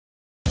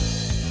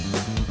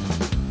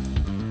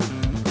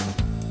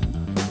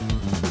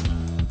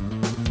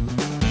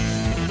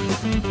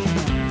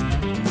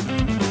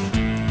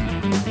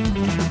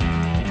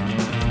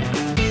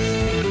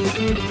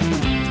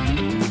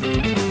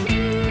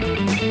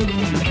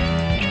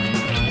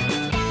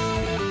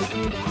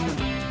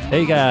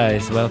Hey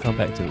guys, welcome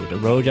back to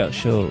the Rojak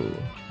Show.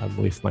 I'm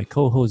with my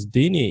co-host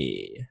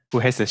Dini. Who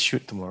has a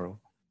shoot tomorrow?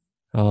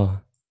 Oh,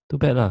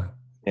 too bad lah.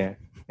 Yeah,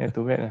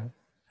 too bad lah.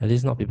 At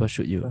least not people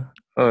shoot you.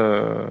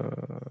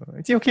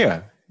 Actually okay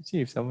lah.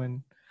 Actually, if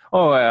someone...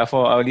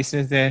 for our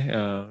listeners there,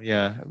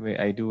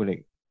 I do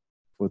like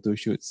photo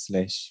shoots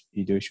 /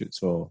 video shoots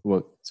for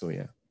work. So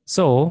yeah.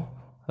 So,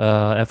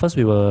 at first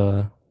we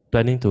were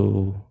planning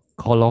to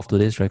call off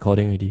today's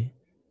recording already.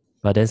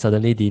 But then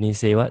suddenly Dini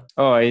say what?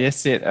 Oh, I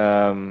just said,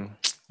 once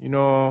in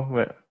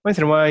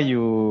a while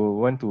you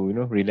want to,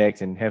 relax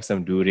and have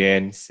some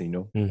durians,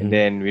 Mm-hmm. and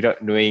then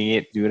without knowing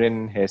it,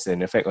 durian has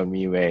an effect on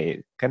me where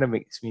it kind of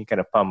makes me kind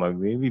of pump,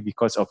 maybe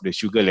because of the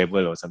sugar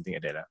level or something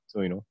like that lah.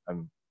 So,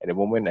 I'm at the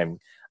moment,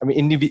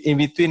 in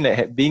between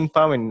like being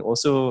pumped and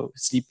also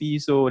sleepy.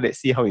 So let's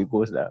see how it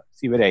goes lah.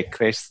 See whether I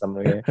crash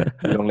somewhere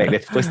along like the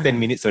first 10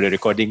 minutes of the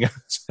recording.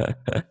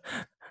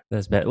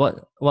 That's bad.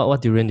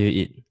 What durian do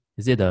you eat?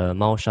 Is it the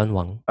Mao Shan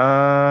Wang?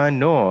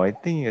 No, I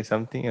think it's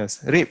something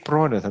else. Red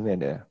prawn or something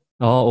like that.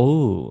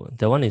 Oh,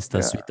 that one is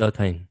the sweeter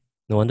kind.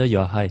 No wonder you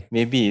are high.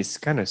 Maybe it's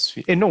kind of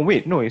sweet. No,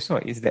 it's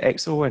not. It's the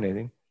XO one, I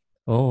think.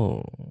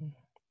 Oh.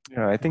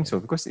 Yeah, I think so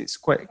because it's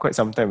quite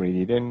some time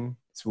already. Then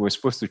we're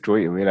supposed to throw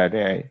it away.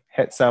 Then I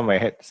had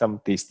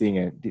some tasting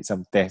and did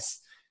some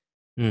tests.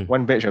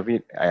 One batch of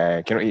it,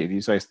 I cannot eat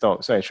it, so I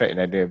stopped. So I tried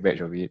another batch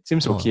of it.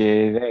 Seems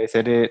okay. Then I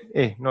said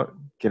it, not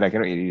okay, I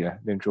cannot eat it.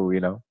 Then throw away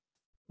now.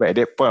 But at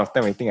that point of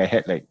time, I think I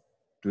had like,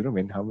 don't know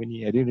man, how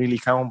many? I didn't really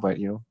count, but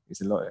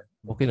it's a lot.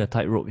 Walking a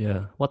tightrope,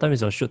 yeah. What time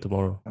is your shoot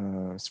tomorrow?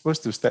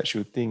 Supposed to start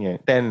shooting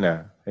at 10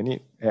 lah. I need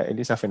at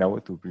least half an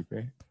hour to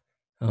prepare.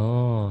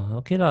 Oh,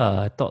 okay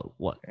lah. I thought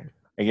what?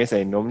 I guess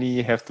I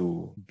normally have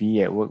to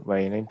be at work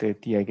by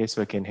 9:30. I guess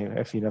so I can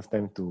have enough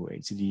time to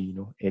actually,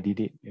 edit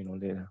it and all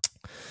that.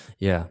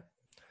 Yeah.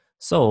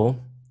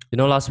 So,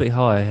 last week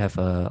how I have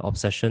an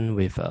obsession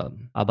with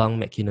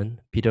Abang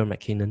McKinnon, Peter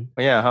McKinnon.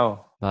 Oh yeah,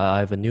 how? I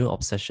have a new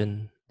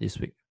obsession this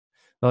week.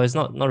 Well, it's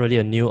not really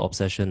a new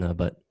obsession,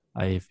 but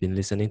I've been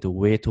listening to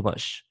way too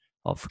much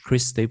of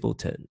Chris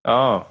Stapleton.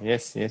 Oh,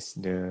 yes.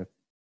 The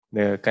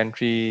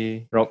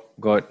country rock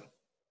god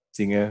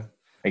singer,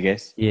 I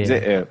guess.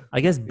 Yeah.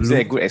 I guess blues. Is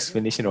that a good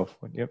explanation of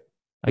what? Yep.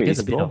 I guess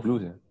a bit of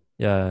blues.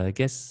 Yeah, I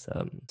guess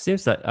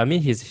seems like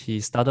he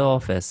started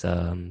off as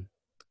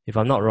if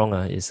I'm not wrong,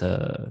 it's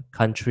a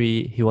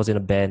country. He was in a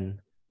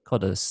band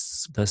called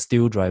the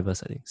Steel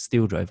Drivers. I think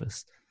Steel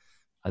Drivers.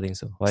 I think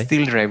so. Why?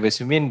 Steel Drivers.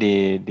 You mean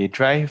they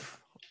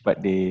drive,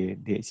 but they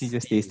actually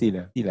just stay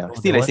still.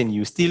 Still, as in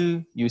you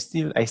steal.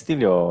 I steal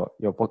your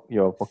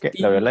pocket,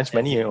 your lunch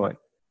money or what?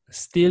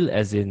 Steel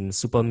as in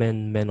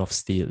Superman, Man of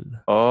Steel.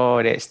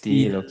 Oh, that's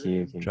steel.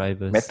 Okay.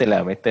 Drivers. Metal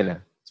lah.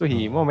 So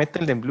he more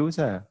metal than blues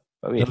lah.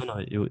 No.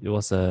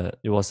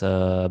 It was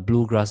a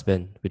bluegrass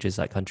band, which is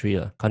like country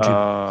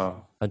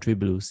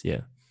blues.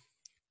 Yeah.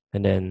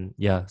 And then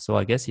so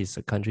I guess he's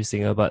a country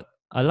singer, but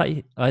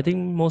I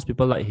think most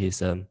people like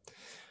his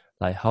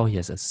like how he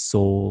has a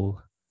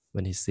soul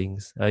when he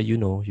sings. You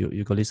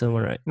got listen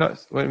one, right?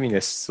 Not what I mean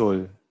a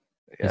soul.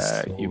 Okay,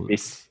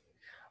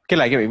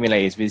 like what you mean,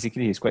 like it's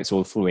basically he's quite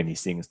soulful when he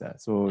sings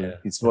So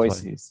his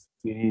voice is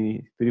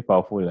pretty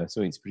powerful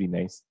so it's pretty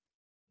nice.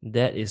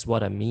 That is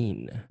what I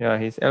mean. Yeah,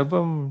 his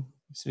album,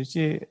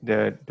 especially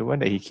the one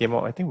that he came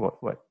out, I think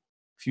what a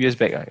few years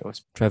back it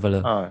was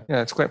Traveler.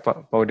 It's quite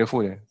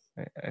powerful.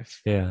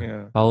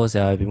 Powers.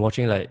 I've been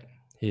watching like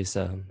his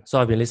so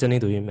I've been listening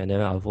to him, and then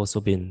I've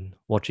also been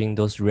watching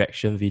those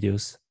reaction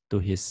videos to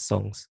his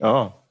songs.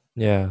 Oh.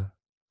 Yeah.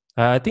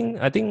 I think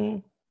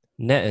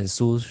Nat and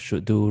Sue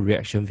should do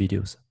reaction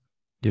videos.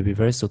 They'll be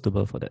very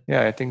suitable for that.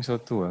 Yeah, I think so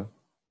too.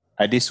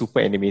 Are they super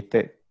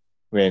animated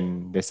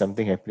when there's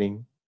something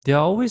happening? They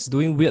are always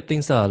doing weird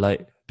things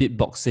like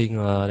beatboxing,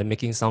 like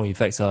making sound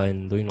effects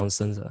and doing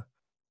nonsense.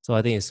 So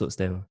I think it suits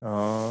them.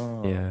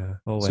 Oh. Yeah.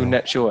 Oh, well.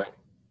 Sunat show.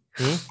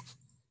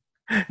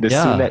 The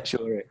Sunat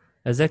show, right?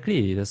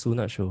 Exactly, the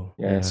Sunat show.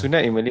 Yeah.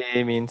 Sunat in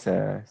Malay means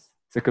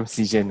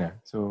circumcision.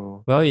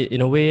 So well,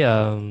 in a way,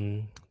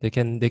 they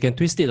can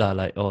twist it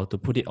like to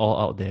put it all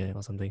out there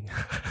or something.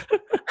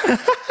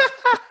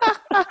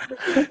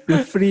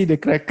 To free the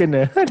kraken.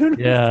 I don't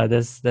know. Yeah,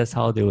 that's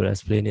how they would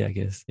explain it, I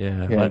guess.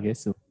 Yeah, I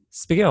guess so.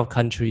 Speaking of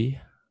country,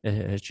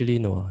 actually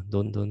no,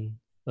 don't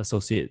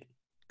associate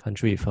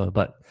country with her.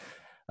 But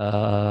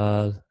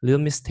Little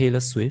Miss Taylor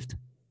Swift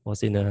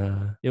was in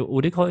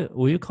would you call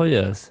it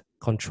a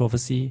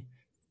controversy?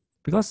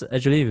 Because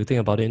actually, if you think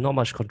about it, not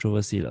much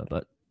controversy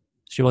but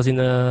she was in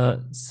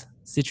a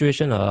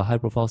situation, a high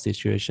profile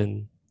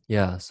situation.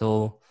 Yeah,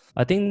 so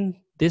I think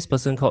this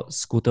person called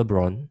Scooter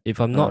Braun, if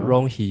I'm not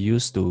wrong, he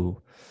used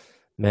to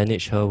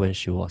manage her when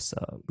she was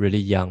really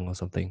young or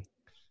something.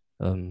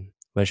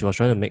 When she was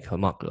trying to make her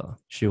mark.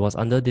 She was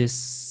under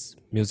this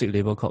music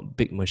label called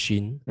Big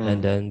Machine.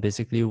 And then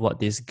basically what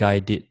this guy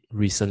did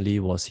recently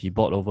was he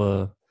bought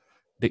over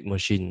Big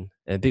Machine.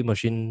 And Big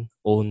Machine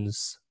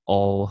owns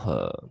all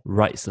her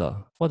rights.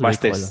 What do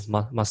Masters. they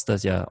call it?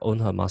 Masters, own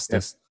her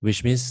masters. Yep.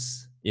 Which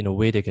means in a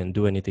way they can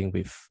do anything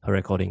with her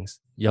recordings.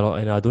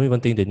 And I don't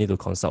even think they need to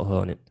consult her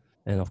on it.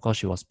 And of course,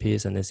 she was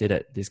pissed and they say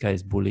that this guy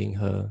is bullying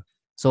her.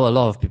 So a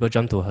lot of people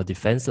jump to her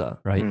defense,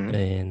 right?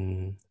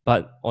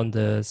 But on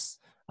the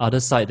other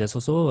side, there's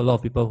also a lot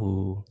of people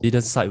who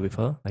didn't side with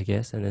her, I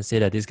guess, and then say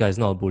that this guy is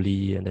not a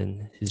bully and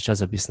then he's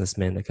just a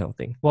businessman, that kind of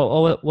thing.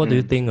 What do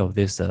you think of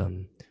this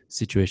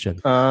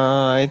situation?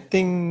 I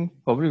think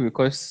probably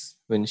because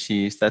when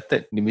she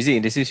started the music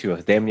industry, she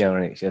was damn young,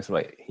 right? She was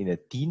like in the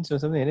teens or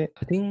something like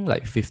that. I think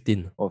like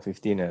 15. Or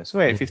 15. So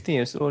at 15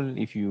 years old,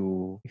 if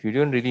you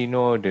don't really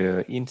know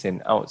the ins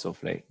and outs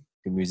of like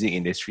the music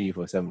industry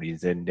for some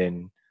reason,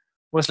 then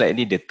most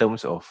likely the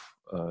terms of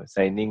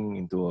signing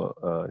into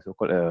a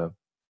so-called a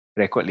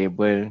record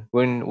label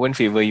won't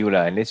favor you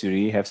lah, unless you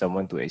really have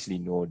someone to actually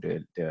know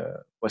the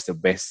what's the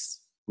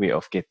best way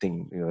of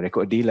getting your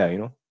record deal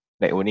lah,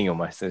 like owning your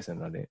masters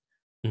and all that.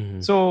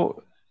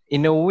 So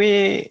in a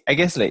way, I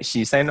guess like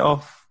she signed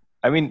off.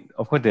 I mean,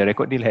 of course, the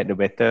record deal had the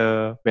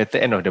better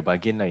end of the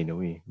bargain lah, in a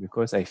way,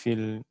 because I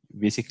feel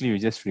basically you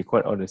just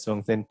record all the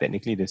songs, then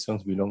technically the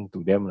songs belong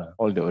to them lah,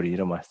 all the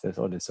original masters,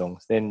 all the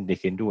songs, then they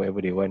can do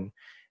whatever they want.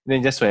 And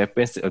then just so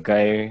happens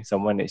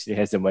someone actually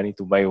has the money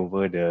to buy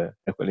over the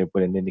record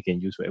label, and then they can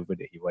use whatever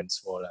that he wants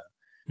for lah.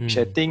 Which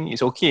I think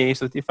is okay, it's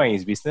totally fine,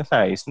 it's business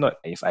lah. It's not,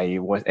 if I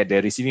was at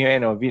the receiving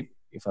end of it,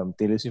 if I'm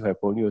Taylor Swift, I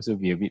probably also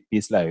be a bit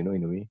pissed lah, in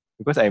a way.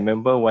 Because I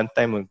remember one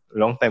time, a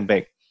long time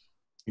back,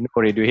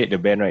 Radiohead, the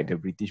band, right? The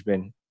British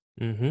band.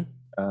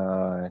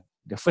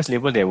 The first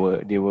label they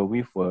were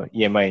with were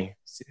EMI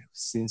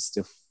since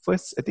the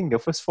first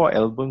 4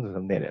 albums or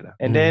something like that.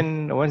 And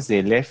then once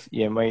they left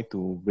EMI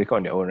to break out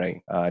on their own,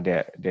 right?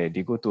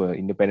 They go to an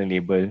independent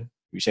label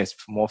which has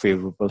more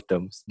favorable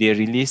terms.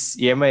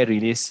 EMI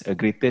released a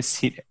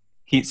greatest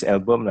hits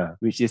album lah,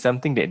 which is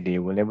something that they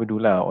will never do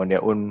lah on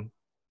their own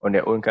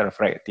kind of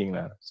right thing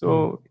lah.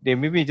 So they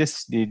maybe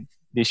just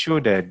they show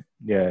their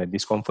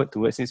discomfort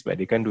towards this, but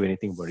they can't do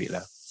anything about it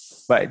lah.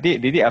 But they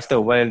did, after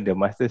a while, the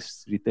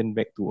masters returned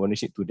back to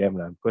ownership to them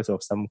lah, because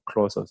of some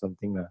clause or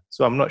something lah.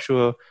 So I'm not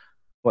sure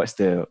what's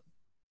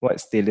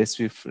Taylor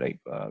Swift like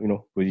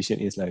position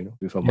is like,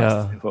 with a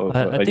master for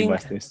early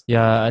masters.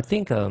 Yeah, I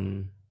think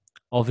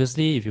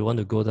obviously if you want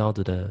to go down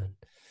to the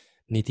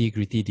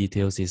nitty-gritty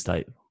details, is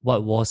like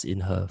what was in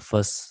her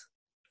first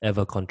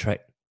ever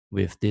contract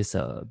with this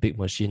big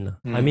machine.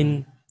 I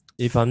mean,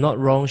 if I'm not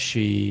wrong,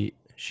 she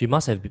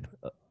must have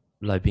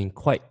been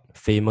quite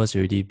famous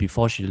already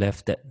before she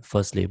left that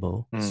first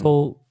label.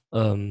 So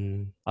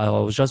I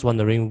was just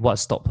wondering what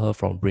stopped her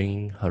from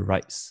bringing her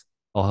rights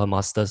or her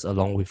masters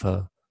along with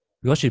her,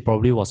 because she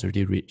probably was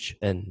already rich,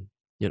 and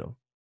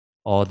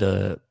or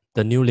the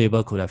new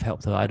label could have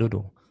helped her. I don't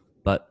know,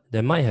 but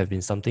there might have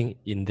been something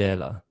in there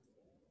lah.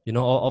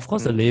 Of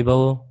course, the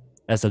label,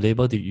 as a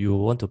label, you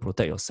want to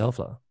protect yourself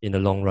in the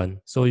long run.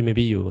 So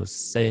maybe you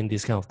saying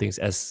these kind of things,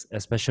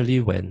 especially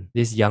when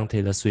this young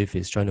Taylor Swift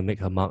is trying to make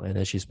her mark, and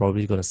then she's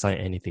probably going to sign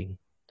anything.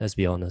 Let's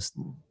be honest.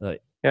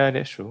 Yeah,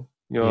 that's true.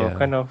 You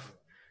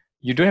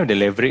don't have the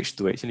leverage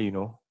to actually,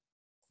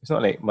 it's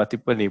not like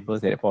multiple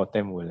labels at that point of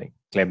time were like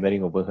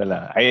clamoring over her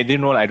lah. I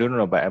don't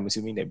know, but I'm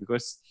assuming that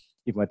because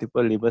if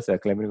multiple labels are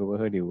clamoring over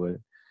her, they will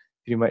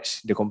pretty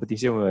much, the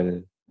competition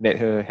will let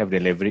her have the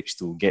leverage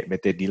to get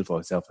better deal for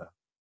herself.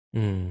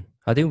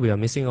 I think we are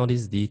missing all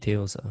these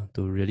details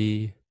to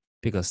really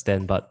pick a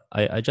stand, but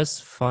I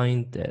just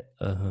find that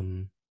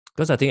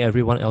because I think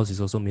everyone else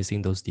is also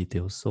missing those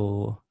details,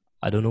 so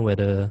I don't know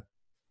whether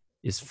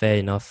it's fair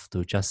enough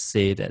to just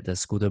say that the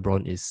Scooter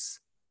Braun is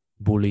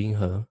bullying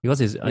her,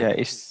 because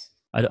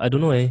I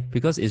don't know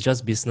because it's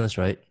just business,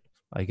 right?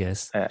 I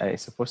guess. I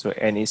suppose so.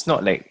 And it's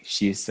not like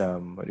she's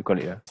what do you call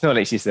it? It's not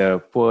like she's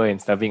a poor and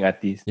starving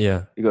artist.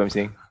 Yeah. You know what I'm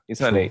saying? It's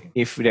not like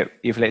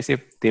if let's say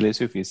Taylor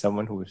Swift is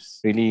someone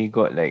who's really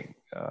got like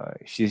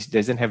she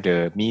doesn't have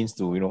the means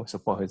to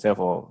support herself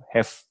or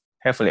have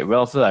like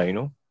wealth lah,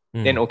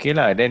 then okay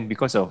lah. Then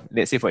because of,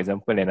 let's say for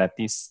example, an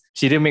artist,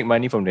 she didn't make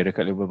money from the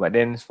record label, but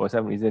then for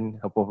some reason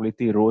her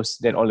popularity rose,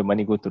 then all the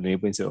money go to the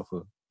label instead of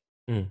her.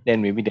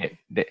 Then maybe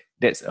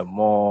that's a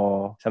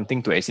more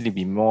something to actually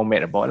be more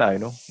mad about lah,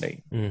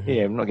 like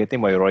hey, I'm not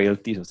getting my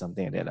royalties or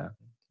something like that lah.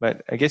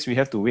 But I guess we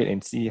have to wait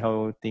and see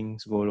how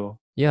things go lor.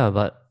 Yeah,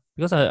 but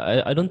because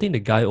I don't think the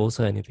guy owes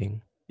her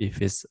anything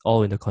if it's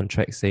all in the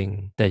contract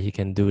saying that he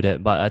can do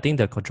that. But I think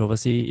the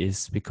controversy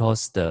is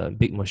because the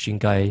big machine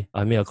guy,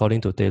 I mean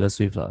according to Taylor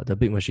Swift the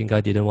big machine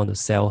guy didn't want to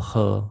sell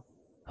her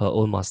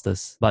own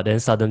masters, but then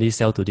suddenly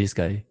sell to this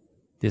guy,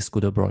 this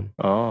Scooter Braun.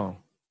 Oh.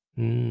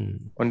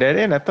 On the other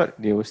end, I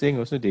thought they were saying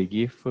also they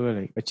gave her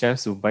like a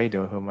chance to buy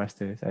her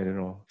masters. I don't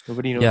know.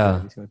 Nobody knows.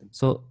 Yeah.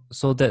 So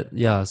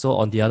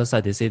on the other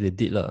side they say they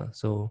did lah.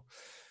 So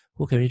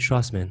who can we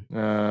trust, man?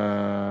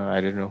 I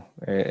don't know.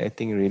 I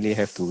think really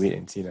have to wait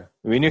and see lah.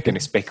 We can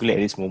speculate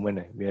at this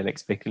moment. We are like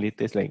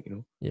speculators, like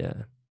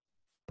Yeah,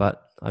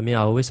 but I mean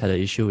I always had an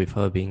issue with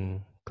her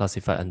being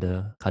classified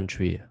under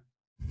country.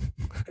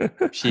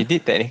 She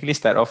did technically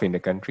start off in the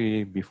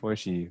country before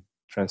she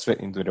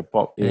transferred into the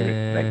pop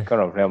like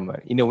kind of realm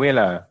in a way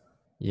lah.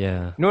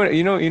 Yeah.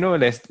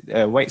 There's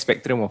a wide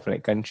spectrum of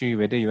like country,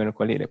 whether you want to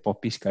call it like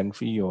poppish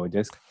country or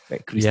just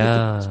like Chris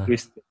Yeah.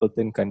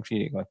 Stapleton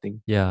country, that kind of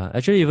thing. Yeah.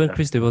 Actually, even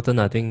Chris Stapleton,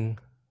 I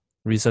think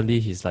recently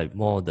he's like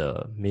more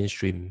the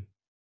mainstream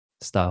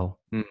style.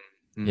 Mm,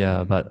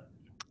 Yeah, mm. but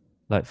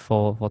like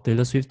for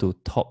Taylor Swift to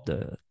top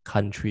the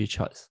country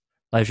charts,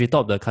 like if she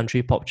top the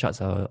country pop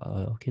charts,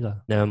 okay lah.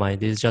 Never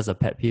mind. This is just a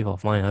pet peeve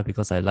of mine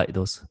because I like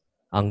those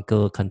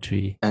uncle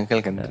country.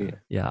 Uncle country.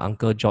 Yeah,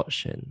 Uncle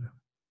George, and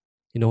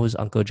you know who's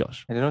Uncle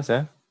George? I don't know,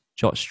 sir.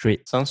 George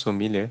Strait. Sounds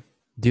familiar.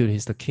 Dude,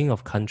 he's the king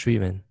of country,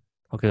 man.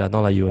 Okay lah,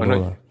 not like you know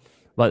lah.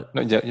 But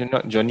you're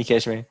not Johnny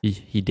Cash, man.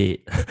 he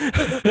did.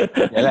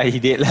 Yeah lah, he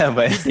did lah,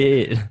 but he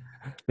did.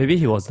 Maybe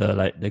he was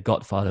the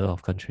godfather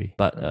of country.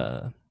 But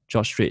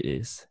George Strait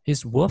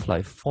he's worth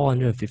like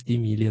 $450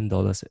 million.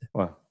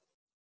 Wow.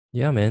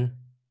 Yeah, man.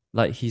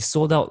 Like he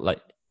sold out like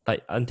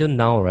until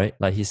now, right?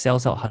 Like he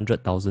sells out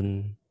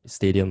 100,000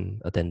 stadium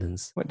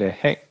attendance. What the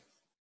heck?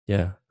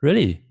 Yeah,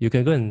 really. You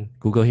can go and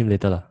Google him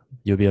later lah.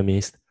 You'll be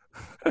amazed.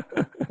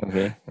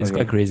 Okay. It's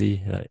quite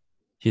crazy. Like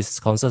his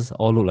concerts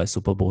all look like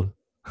Super Bowl.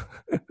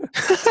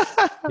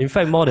 In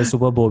fact, more than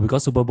Super Bowl,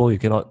 because Super Bowl you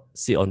cannot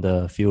sit on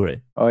the field,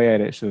 right? Oh yeah,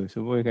 that's true.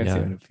 Super Bowl you can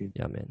sit on the field.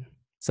 Yeah, man.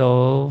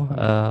 So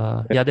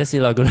that's it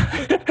lah. Good.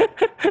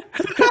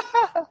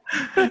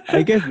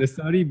 I guess the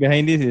story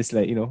behind this is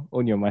like,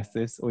 own your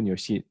masters, own your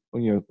shit,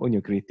 own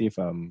your creative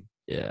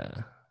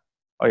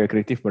all your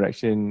creative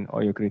production,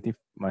 all your creative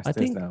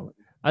masters.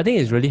 I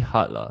think it's really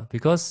hard lah,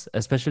 because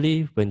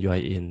especially when you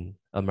are in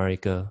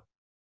America,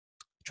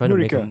 trying to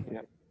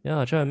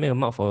make a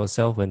mark for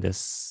yourself when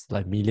there's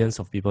like millions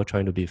of people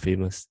trying to be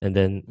famous, and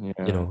then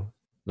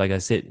like I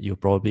said, you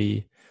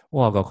probably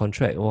I got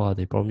contract,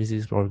 they promise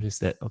this, promise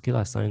that. Okay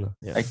lah, sign lah.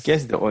 Yeah. I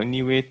guess the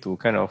only way to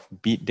kind of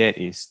beat that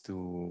is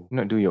to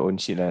not do your own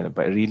shit lah,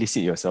 but really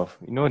sit yourself.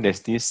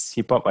 There's this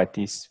hip hop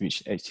artist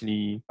which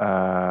actually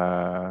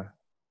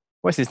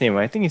what's his name?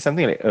 I think it's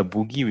something like a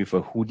boogie with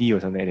a hoodie or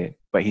something like that.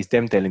 But he's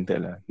damn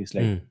talented lah. He's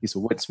like he's a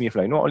wordsmith.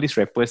 Like all these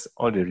rappers,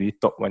 all the really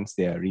top ones,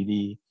 they are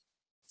really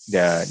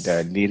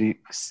the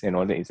lyrics and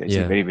all that is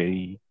actually very,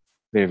 very,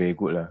 very, very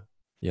good lah.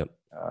 Yep.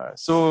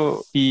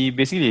 So he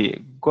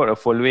basically got a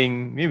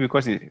following, maybe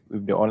because with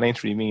the online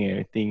streaming and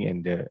everything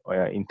and the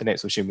internet,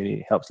 social media,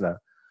 it helps lah.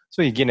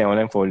 So he gained an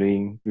online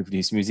following with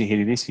his music. He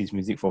released his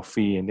music for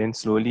free, and then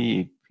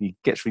slowly he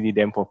gets really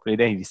damn popular.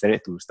 Then he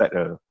decided to start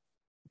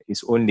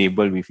his own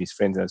label with his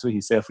friends. So he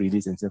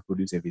self-released and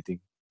self-produced everything.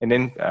 And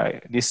then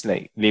this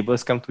like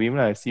labels come to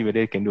him see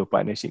whether he can do a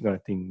partnership kind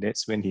of thing.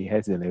 That's when he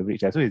has the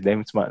leverage. So he's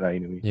damn smart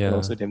in a way. Yeah. And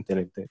also damn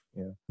talented.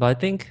 Yeah. But I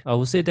think I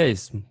would say that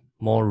is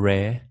more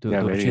rare to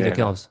achieve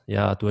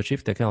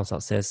that kind of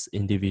success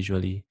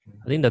individually.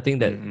 I think the thing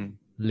that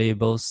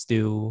labels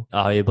still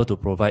are able to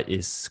provide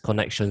is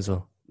connections.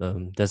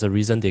 There's a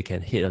reason they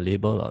can hit a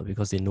label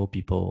because they know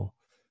people.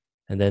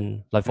 And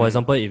then, like for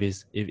example,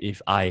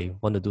 if I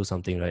want to do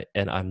something, right,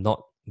 and I'm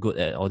not good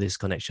at all these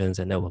connections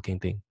and networking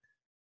thing,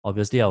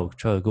 obviously I'll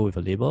try to go with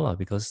a label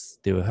because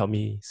they will help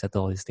me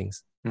settle all these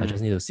things. I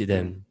just need to sit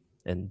there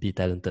and be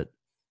talented.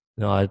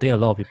 I think a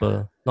lot of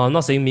people. No, I'm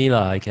not saying me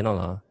lah. I cannot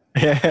lah.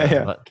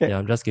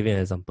 I'm just giving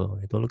an example.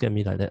 Don't look at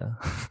me like that.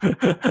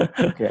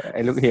 Okay,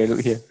 I look here.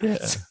 Yeah.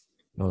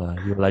 No lah,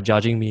 you're like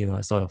judging me.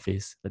 I saw your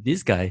face. But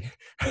this guy,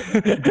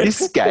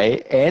 this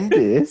guy, and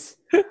this.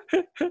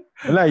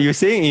 You're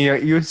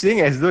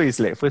saying as though it's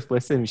like first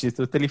person, which is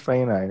totally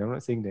fine. I'm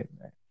not saying that.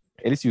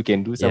 At least you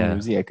can do some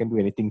music. I can do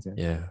anything. Sir.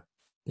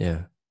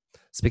 Yeah.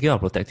 Speaking of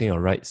protecting your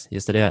rights,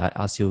 yesterday I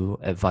asked you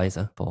advice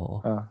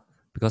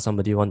because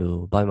somebody want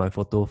to buy my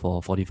photo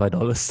for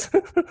 $45.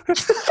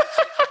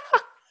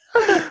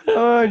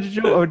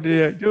 Joke of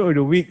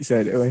the week,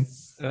 that one.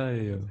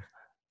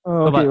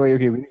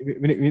 Okay.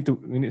 We need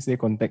to say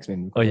context,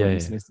 man.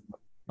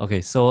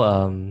 Okay,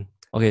 so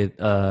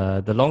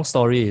the long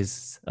story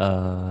is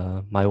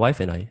my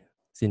wife and I,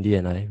 Cindy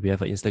and I, we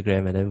have an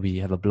Instagram and then we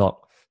have a blog.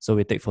 So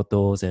we take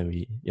photos and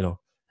we,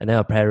 and then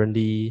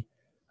apparently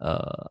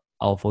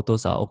our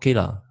photos are okay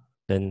lah.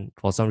 Then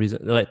for some reason,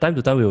 like time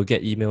to time we will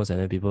get emails and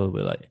then people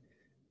will like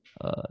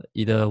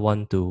either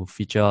want to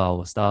feature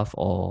our stuff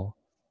or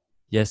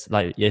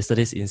like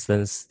yesterday's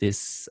instance,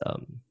 this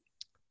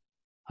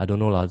I don't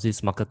know lah,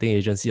 this marketing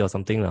agency or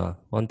something lah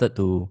wanted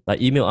to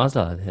like email us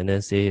lah and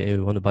then say, hey,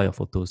 we want to buy your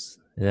photos.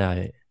 And then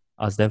I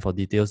asked them for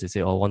details. They say,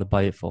 I want to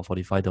buy it for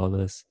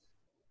 $45.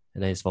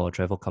 And then it's for a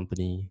travel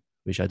company,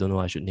 which I don't know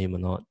I should name or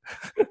not.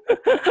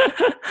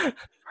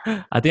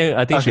 I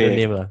think shouldn't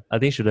name lah.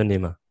 Shouldn't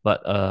name lah.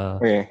 But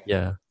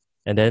yeah.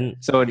 And then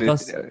so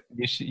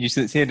you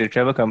should say the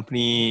travel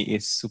company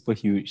is super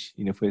huge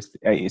in the first.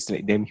 It's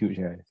like damn huge.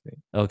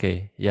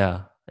 Okay,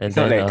 yeah. And it's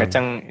not like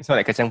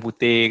kacang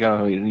putih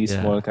kind of really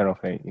small kind of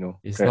like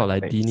It's not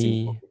like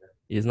Dini.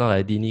 It's not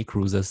like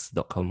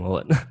DiniCruises.com or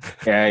what.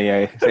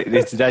 Yeah.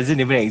 It doesn't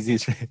even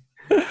exist. Right?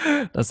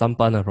 The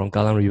sampan from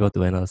Kallang River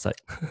to another side.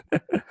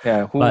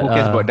 Yeah, who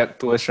cares about duck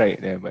tours, right?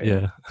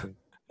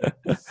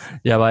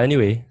 Yeah, but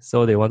anyway,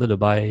 so they wanted to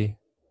buy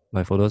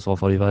my photos for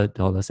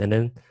 $45, and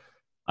then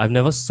I've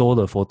never sold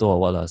a photo or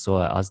what, so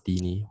I asked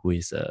Dini, who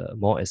is a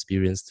more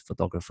experienced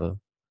photographer,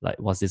 like,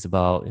 what's this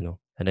about,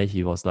 And then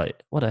he was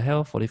like, what the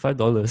hell,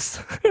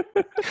 $45?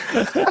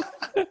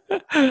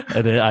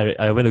 And then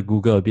I went to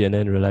Google a bit and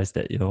then realized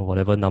that,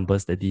 whatever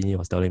numbers that Dini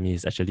was telling me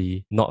is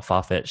actually not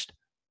far-fetched.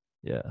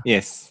 Yeah.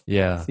 Yes.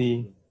 Yeah.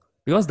 See.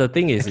 Because the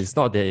thing is, it's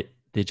not that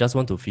they just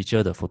want to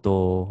feature the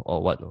photo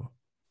or what, no.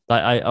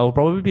 Like, I'll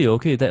probably be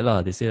okay with that,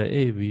 lah. They say, like,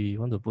 hey, we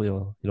want to put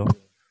your,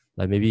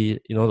 like maybe,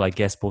 like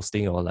guest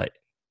posting or like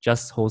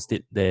just host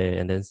it there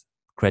and then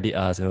credit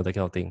us, that kind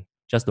of thing,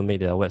 just to make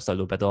their website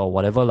look better or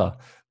whatever, lah.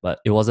 But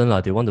it wasn't,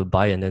 lah. They want to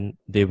buy and then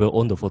they will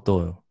own the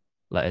photo,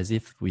 like as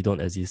if we don't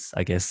exist,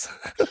 I guess.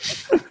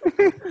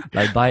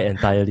 Like, buy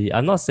entirely.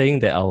 I'm not saying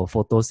that our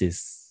photos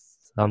is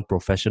some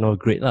professional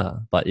grade, lah,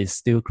 but it's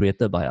still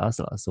created by us,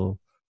 lah. So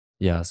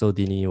yeah, so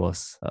Dini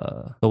was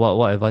so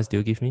what advice do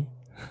you give me?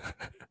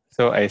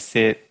 So I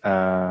said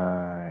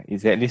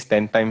it's at least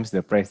 10 times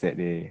the price that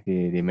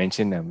they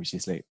mentioned, which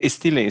is like, it's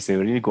still like, it's a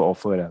really good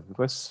offer,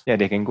 because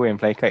they can go and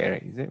fly kite,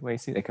 right? Is that what I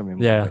said? I can't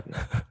remember. Yeah.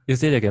 But, You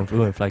say they can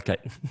go and fly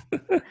kite.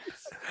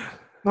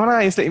 No,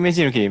 it's like,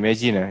 imagine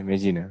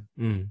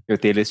you're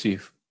Taylor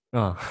Swift.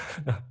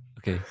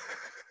 Okay.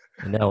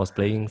 And then I was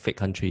playing fake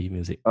country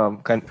music.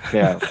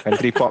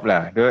 Country pop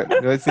lah.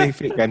 Don't say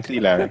fake country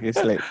lah.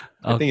 It's like,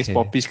 I think it's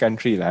popish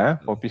country lah.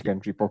 Popish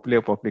country,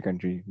 popular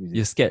country music.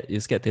 You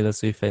scared Taylor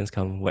Swift fans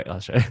come whack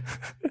us, right?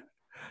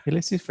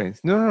 Taylor Swift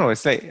fans? No.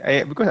 It's like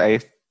because I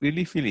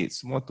really feel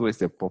it's more towards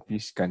the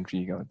popish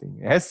country kind of thing.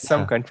 It has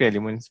some country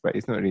elements, but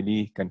it's not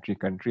really country.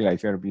 Like,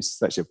 if you want to be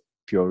such a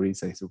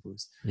purist, I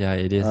suppose. Yeah,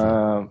 it is.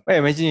 But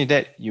imagine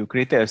that you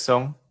created a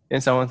song, then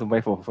someone to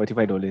buy for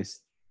 $45.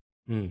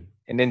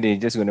 And then they're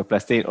just going to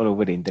plaster it all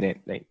over the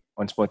internet. Like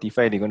on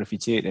Spotify, they're going to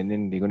feature it and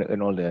then they're going to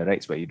earn all the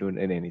rights, but you don't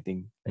earn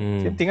anything.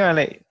 Like, same thing,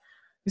 like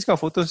these kind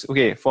of photos.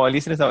 Okay, for our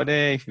listeners out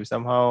there, if you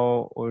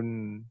somehow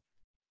own,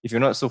 if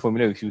you're not so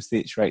familiar with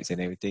usage rights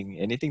and everything,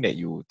 anything that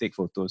you take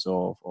photos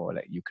of, or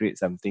like you create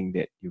something,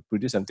 that you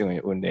produce something on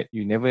your own that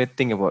you never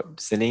think about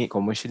selling it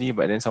commercially,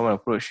 but then someone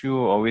approach you,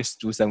 always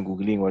do some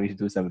Googling, always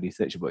do some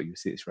research about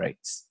usage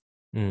rights.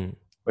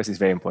 Because it's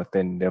very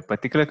important. The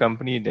particular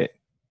company that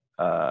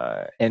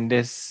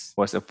Anders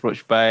was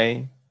approached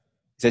by,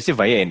 it's actually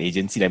via an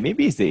agency. Like,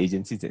 maybe it's the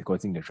agency that's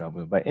causing the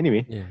trouble. But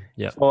anyway,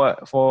 for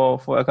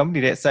a company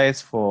that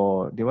size,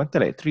 they wanted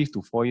like 3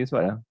 to 4 years.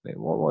 Like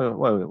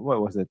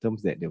what was the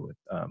terms that they were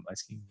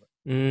asking?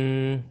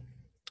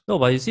 No,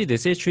 but you see, they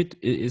say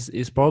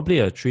it's probably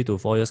a 3 to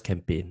 4 years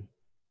campaign.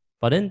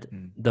 But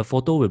then the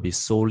photo will be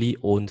solely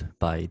owned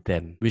by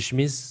them, which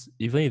means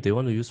even if they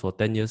want to use for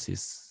 10 years,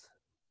 is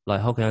like,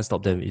 how can I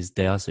stop them? It's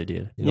theirs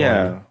already. You know what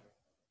I mean?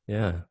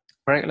 Yeah.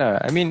 Correct lah.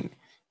 I mean,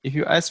 if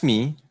you ask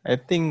me, I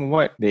think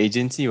what the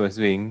agency was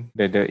doing,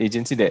 the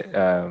agency that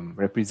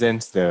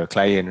represents the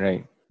client,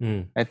 right?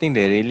 I think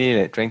they're really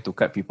like trying to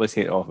cut people's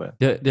head off.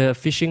 They're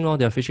fishing,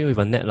 they're fishing with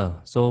a net.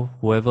 So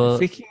whoever...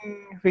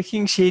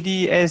 Freaking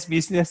shady ass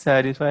business.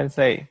 This one, it's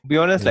like, to be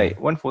honest, like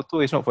one photo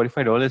is not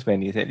 $45,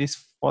 man. It's at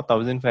least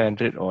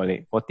 4,500 or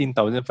like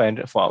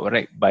 14,500 for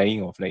outright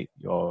buying of like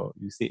your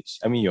usage.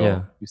 I mean,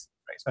 your usage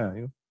price.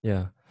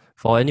 Yeah.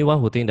 For anyone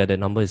who think that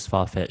number is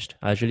far-fetched,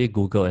 I actually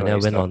Googled and then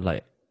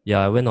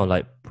I went on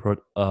like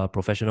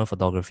professional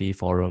photography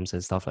forums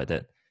and stuff like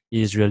that. It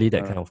is really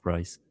that kind of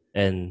price.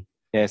 And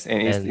yes,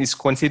 and it's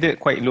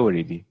considered quite low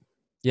already.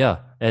 Yeah,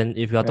 and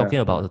if you are talking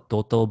about the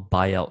total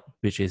buyout,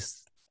 which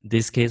is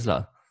this case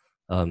lah,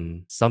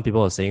 some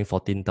people are saying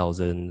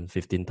 14,000,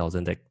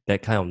 15,000,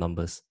 that kind of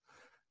numbers.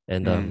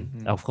 And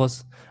of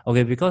course,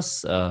 okay,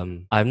 because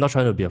I'm not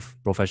trying to be a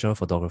professional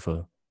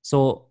photographer,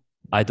 so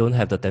I don't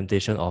have the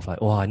temptation of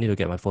like, I need to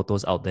get my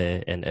photos out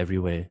there and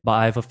everywhere. But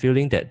I have a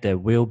feeling that there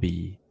will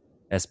be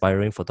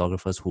aspiring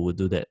photographers who would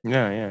do that.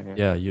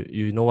 Yeah,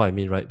 you know what I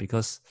mean, right?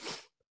 Because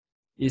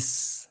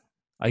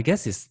I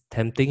guess it's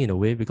tempting in a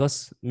way,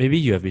 because maybe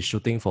you have been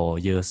shooting for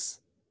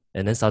years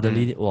and then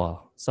suddenly,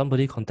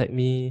 somebody contact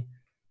me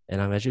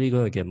and I'm actually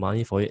going to get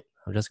money for it.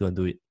 I'm just going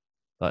to do it.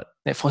 But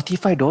like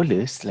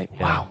 $45, like,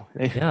 wow.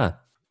 Yeah.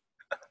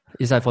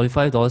 It's like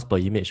 $45 per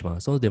image,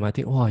 so they might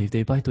think, if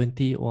they buy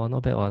 20,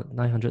 not bad,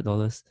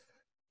 $900.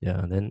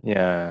 Yeah, then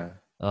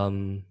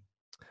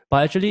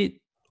but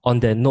actually,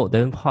 on that note,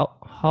 then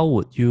how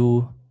would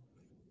you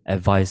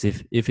advise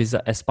if it's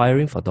an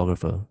aspiring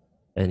photographer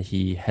and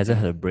he hasn't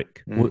had a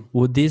break?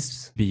 Would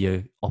this be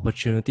an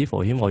opportunity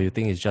for him, or you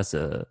think it's just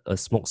a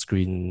smoke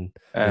screen?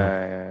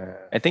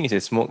 I think it's a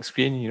smoke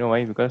screen. You know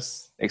why?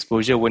 Because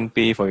exposure won't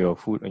pay for your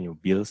food and your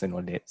bills and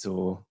all that.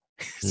 So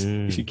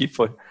if you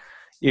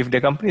if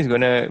the company is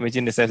going to,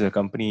 imagine the size of the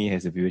company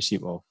has a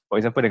viewership of, for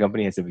example, the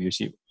company has a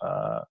viewership,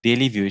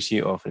 daily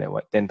viewership of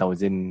like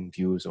 10,000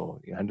 views or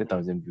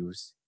 100,000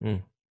 views.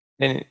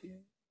 Then,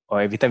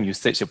 or every time you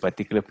search a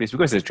particular place,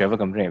 because it's a travel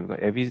company, because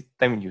every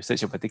time you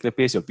search a particular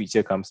place, your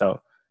picture comes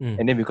out.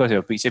 And then because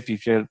your picture,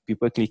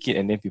 people click it,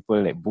 and then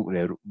people like book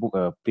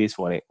a place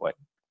for like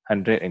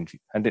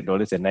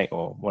 $100 a night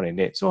or more than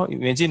that. So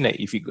imagine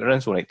like if it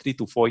runs for like 3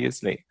 to 4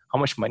 years, like how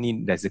much money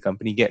does the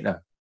company get?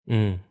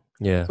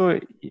 Yeah. So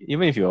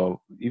even if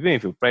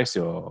you price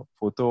your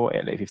photo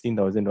at like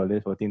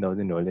 $15,000,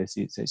 $14,000,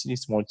 it's actually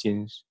small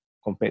change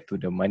compared to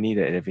the money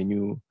that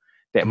revenue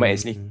that might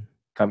actually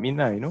come in,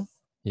 you know.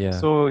 Yeah.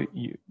 So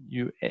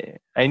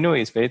I know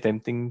it's very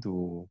tempting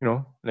to, you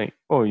know, like,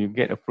 oh, you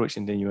get approached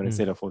and then you want to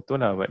sell a photo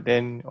now, but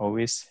then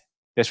always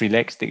just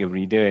relax, take a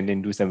breather, and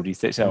then do some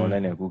research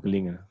online and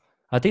googling.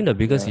 I think the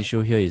biggest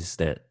issue here is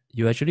that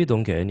you actually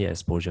don't get any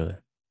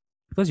exposure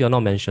because you're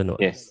not mentioned.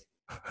 Yes.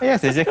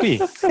 Yes, exactly.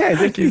 Yeah,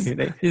 exactly.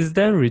 It's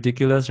damn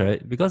ridiculous,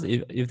 right? Because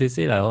if they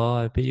say like, oh,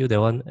 I pay you that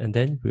one, and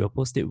then we'll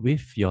post it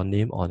with your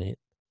name on it.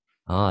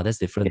 That's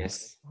different.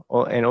 Yes.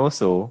 And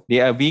also, they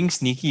are being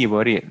sneaky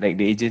about it. Like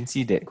the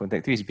agency that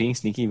contact you is being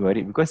sneaky about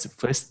it because the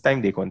first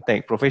time they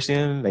contact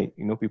professional, like,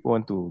 you know, people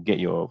want to get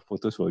your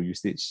photos for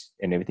usage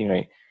and everything,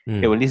 right?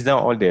 They will list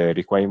down all the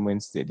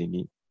requirements that they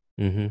need.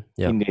 In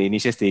the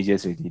initial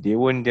stages already. They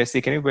won't just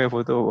say, can you buy a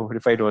photo of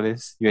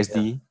 $5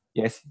 USD? Yeah.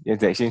 Yes,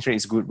 the exchange rate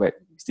is good, but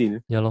still.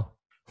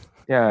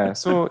 Yeah,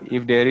 so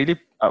if they're really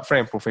upfront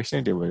and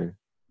professional, they will.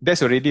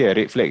 That's already a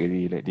red flag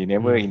already. Like they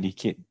never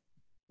indicate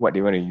what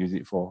they want to use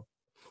it for.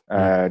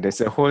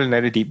 There's a whole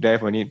another deep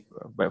dive on it.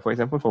 But for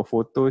example, for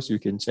photos, you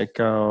can check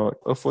out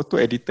a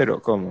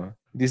photoeditor.com.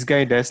 This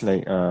guy does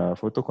like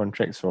photo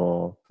contracts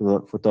for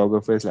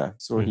photographers.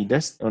 So he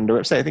does, on the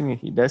website, I think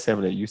he does have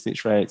like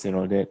usage rights and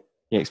all that.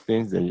 He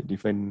explains the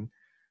different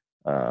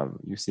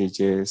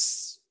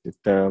usages, the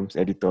terms,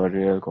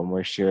 editorial,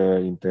 commercial,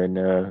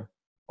 internal,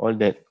 all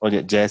that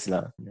jazz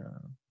lah.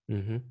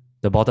 Yeah.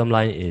 The bottom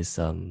line is,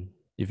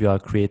 if you are a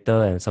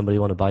creator and somebody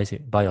want to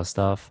buy your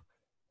stuff,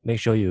 make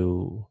sure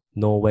you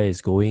know where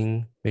it's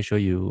going. Make sure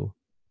you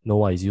know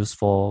what it's used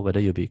for, whether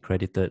you'll be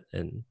credited,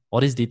 and all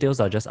these details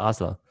are just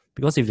asked lah.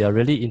 Because if they are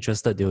really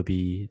interested, they'll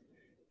be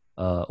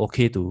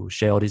okay to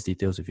share all these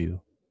details with you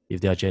if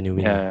they are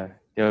genuine. Yeah,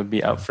 they'll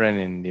be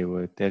upfront and they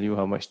will tell you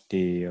how much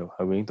they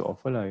are willing to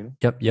offer lah. You know?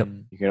 Yep.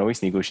 You can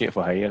always negotiate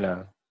for higher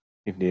lah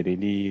if they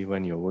really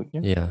want your work.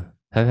 Yeah.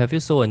 Have you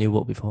sold any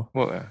work before?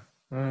 Work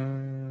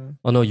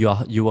Oh no, you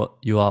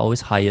are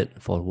always hired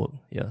for work.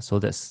 Yeah, so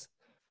that's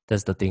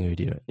the thing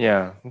already, right?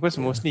 Yeah, because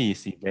mostly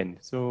it's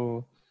event.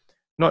 So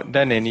not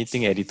done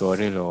anything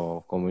editorial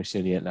or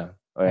commercial yet lah.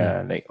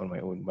 Like on my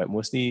own, but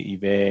mostly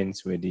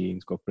events,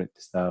 weddings, corporate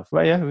stuff.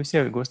 But yeah, we'll see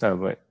how it goes now.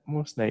 But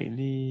most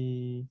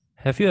likely,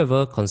 have you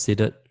ever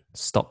considered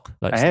stock?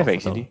 Like I have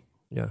actually.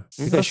 Yeah,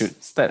 maybe I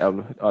should start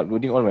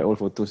uploading all my old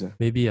photos.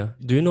 Maybe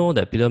Do you know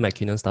that Peter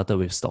McKinnon started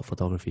with stock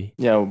photography?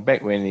 Yeah,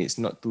 back when it's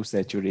not too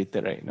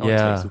saturated, right? Now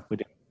it's like super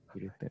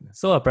saturated.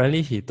 So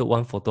apparently he took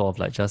one photo of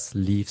like just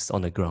leaves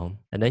on the ground,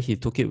 and then he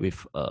took it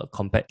with a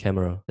compact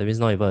camera. That means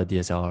not even a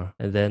DSLR.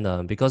 And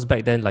then because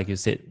back then, like you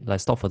said, like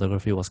stock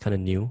photography was kind of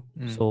new,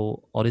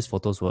 so all these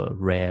photos were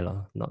rare,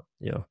 not.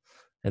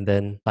 And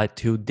then like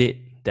till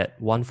date, that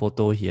one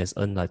photo he has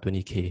earned like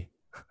 20K.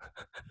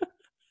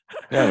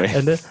 Yeah,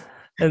 man.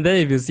 And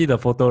then if you see the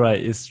photo, right,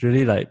 it's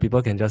really like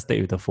people can just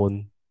take with the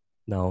phone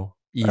now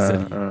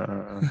easily.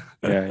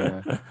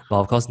 Yeah. But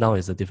of course now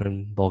it's a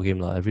different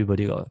ballgame lah.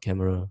 Everybody got a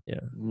camera.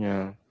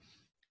 Yeah.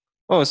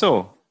 Oh,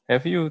 so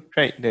have you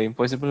tried the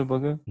Impossible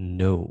Burger?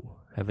 No,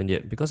 haven't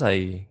yet because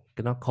I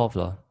cannot cough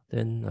lah.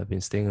 Then I've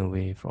been staying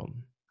away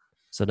from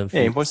certain foods.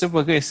 Yeah,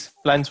 Impossible Burger is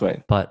plants,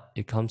 right? But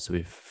it comes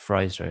with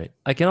fries, right?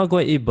 I cannot go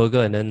and eat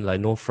burger and then like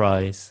no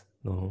fries.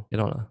 No,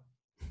 cannot lah.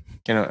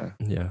 Cannot.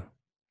 Yeah.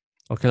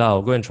 Okay lah,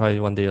 I'll go and try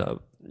one day lah.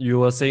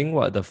 You were saying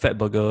what the fat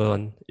burger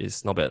one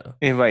is not bad.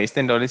 But it's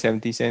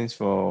 $10.70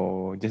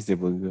 for just the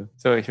burger.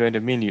 So if you want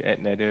the meal, you add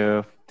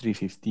another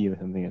 $3.50 or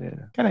something like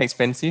that. Kind of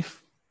expensive,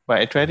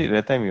 but I tried it at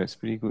the time. It was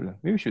pretty good.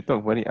 Maybe we should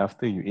talk about it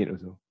after you ate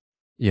also.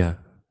 Yeah,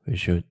 we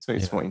should. So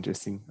it's more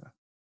interesting.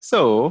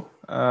 So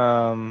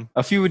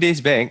a few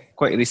days back,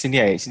 quite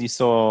recently, I actually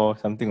saw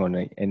something on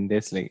like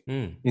Ender's like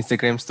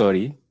Instagram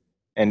story,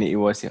 and it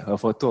was a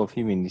photo of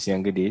him in his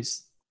younger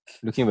days.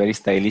 Looking very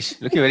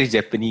stylish, looking very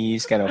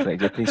Japanese, kind of like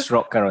Japanese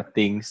rock kind of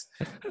things.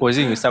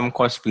 Posing with some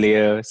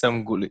cosplayer,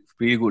 some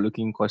pretty good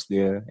looking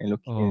cosplayer, and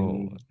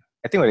looking.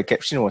 I think the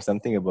caption was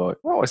something about.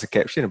 What was the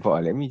caption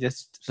about? Let me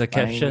just. The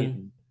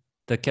caption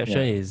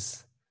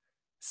is,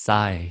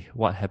 "Sigh,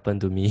 what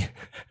happened to me?"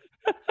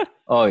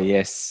 Oh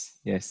yes.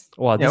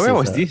 Wow, where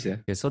was this?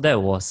 Okay, so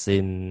that was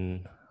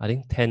in I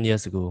think 10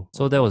 years ago.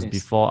 So that was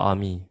before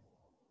army.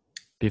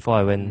 Before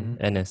I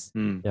went NS.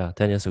 Yeah,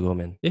 10 years ago,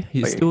 man.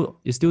 He's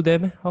still there,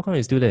 man? How come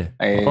he's still there?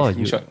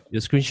 You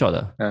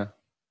screenshot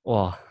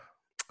Wow.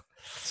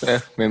 So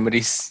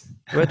memories.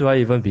 Where do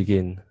I even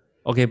begin?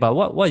 Okay, but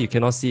what you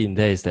cannot see in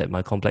there is that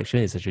my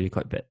complexion is actually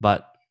quite bad.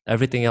 But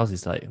everything else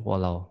is like,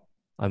 walao,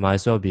 I might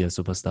as well be a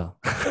superstar.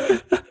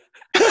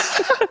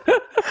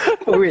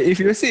 Oh, wait, if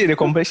you say the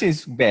complexion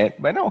is bad,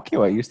 but now okay,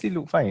 you still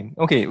look fine.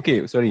 Okay,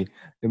 sorry.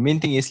 The main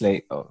thing is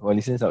like, for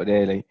listeners out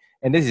there, like,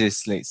 and this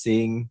is like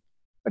saying,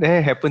 what the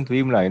hell happened to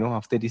him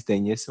after these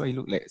 10 years? Why he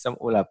look like some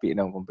old apik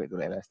now compared to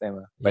like last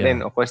time. But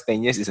then of course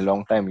 10 years is a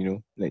long time,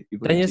 like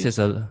people 10 years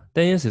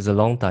is a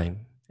long time.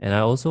 And I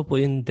also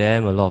put in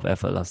damn a lot of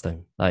effort last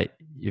time. Like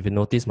if you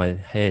notice, my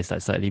hair is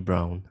like slightly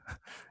brown,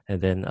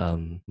 and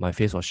then my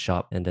face was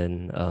sharp, and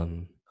then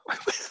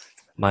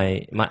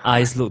my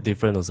eyes look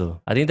different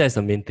also. I think that's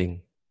the main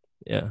thing.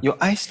 Yeah. Your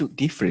eyes look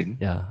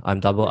different. Yeah, I'm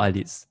double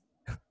eyelids.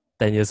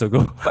 10 years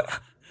ago. But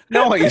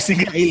now you're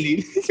single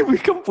eyelid. You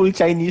become full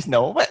Chinese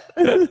now. What?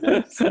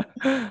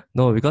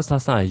 No, because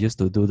last time I used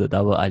to do the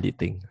double eyelid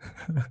thing.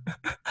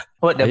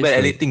 What I double used to-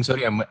 eyelid thing?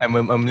 Sorry, I'm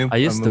a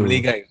used to-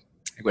 Malay guy.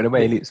 I got double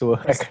eyelid, so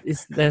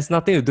there's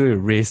nothing to do with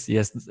race.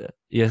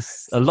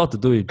 Yes, a lot to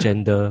do with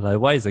gender. Like,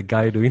 why is a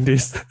guy doing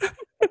this?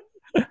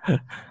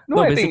 no,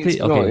 I think basically,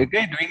 it's, no, okay. a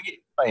guy doing it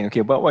fine.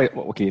 Okay, but why?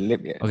 Okay,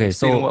 let me Okay,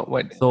 explain so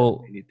what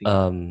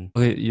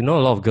okay, you know,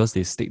 a lot of girls,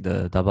 they stick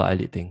the double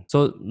eyelid thing.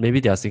 So maybe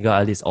their single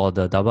eyelids or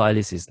the double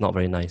eyelids is not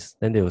very nice.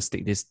 Then they will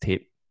stick this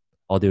tape,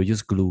 or they'll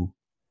use glue,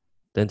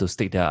 then to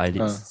stick their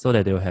eyelids so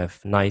that they'll have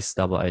nice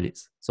double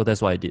eyelids. So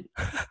that's what I did.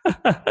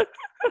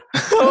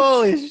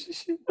 Oh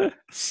shit.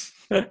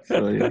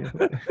 Sorry.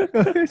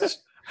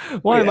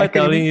 Why am I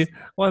telling you?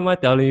 Why am I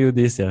telling you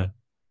this?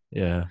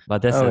 Yeah.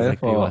 But that's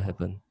exactly what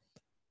happened.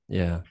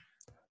 Yeah.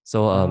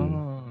 So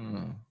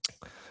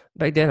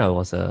back then I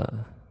was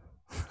a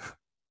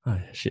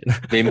shit.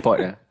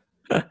 Vainpot.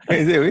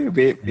 Is it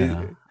babe?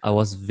 Yeah. I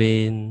was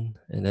vain,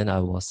 and then I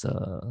was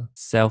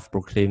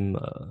self-proclaimed.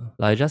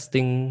 Like, I just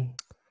think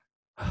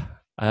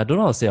I don't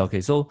know how to say.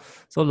 Okay, so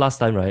last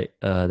time, right?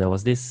 There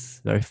was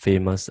this very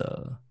famous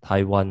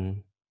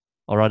Taiwan,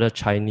 or rather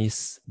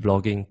Chinese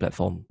blogging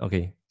platform.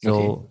 Okay,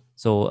 so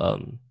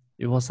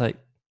it was like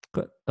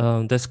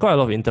there's quite a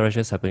lot of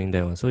interactions happening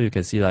there. So you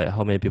can see like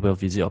how many people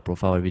visit your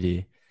profile every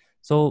day.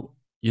 So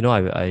you know,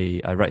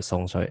 I write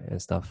songs, right,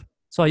 and stuff.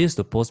 So I used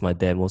to post my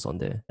demos on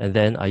there, and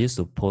then I used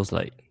to post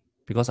like,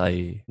 because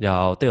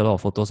I'll take a lot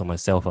of photos of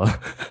myself. What?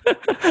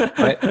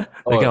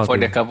 Oh, for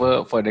the cover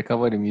of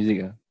the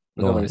music.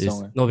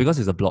 No, because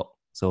it's a blog.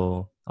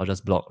 So I'll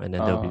just blog, and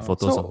then there'll be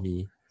photos of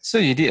me. So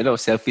you did a lot of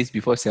selfies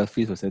before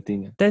selfies was a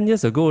thing? 10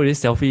 years ago, already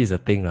selfie is a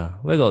thing.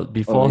 Where got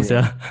before?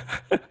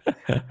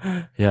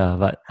 Yeah,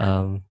 but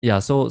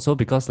so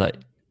because like,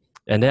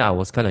 and then I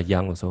was kind of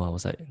young also. I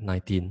was like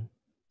 19.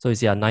 So you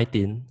see, I'm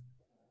 19,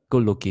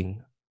 good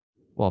looking,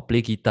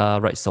 play guitar,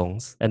 write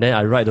songs. And then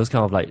I write those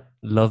kind of like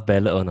love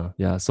ballad.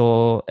 Yeah,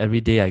 so every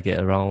day I get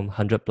around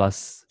 100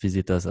 plus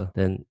visitors.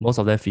 Then most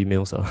of them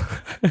females.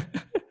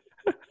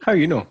 How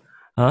you know?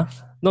 Huh?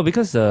 No,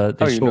 because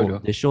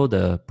they show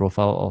the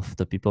profile of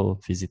the people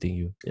visiting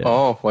you. Yeah.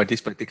 Oh, for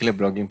this particular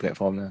blogging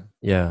platform.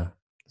 Yeah.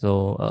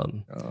 So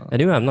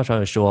anyway, I'm not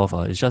trying to show off.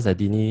 It's just that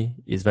Dini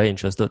is very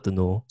interested to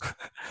know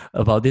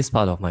about this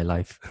part of my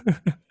life.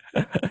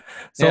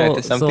 So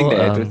it's something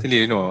that I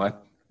totally know.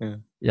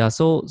 Yeah.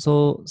 So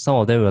some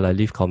of them will like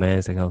leave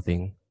comments and kind of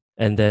thing.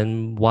 And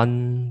then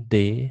one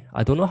day,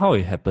 I don't know how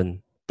it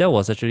happened. That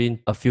was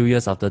actually a few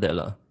years after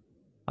that.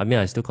 I mean,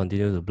 I still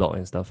continue to blog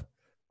and stuff.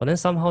 But then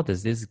somehow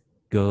there's this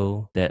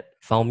girl that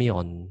found me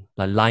on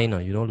like Line,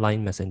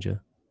 Line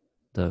Messenger.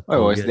 I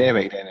was there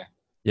back then.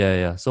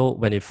 Yeah. So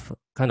when it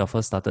kind of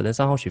first started, then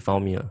somehow she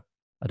found me.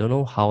 I don't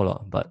know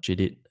how, but she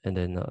did. And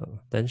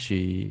then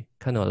she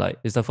kind of like,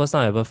 it's the first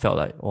time I ever felt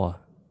like, wow,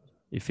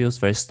 it feels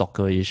very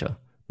stalker-ish.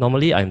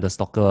 Normally, I'm the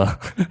stalker.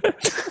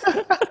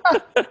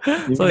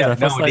 So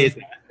it's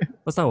the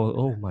first time,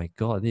 oh my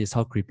God, this is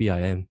how creepy I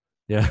am.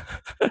 Yeah.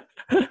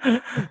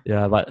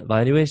 Yeah, but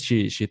anyway,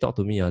 she talked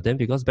to me. Then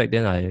because back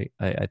then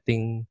I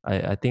think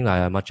like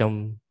I'm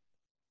macam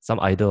some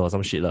idol or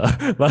some shit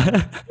But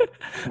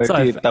so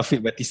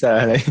Taufik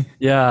Batisa, like.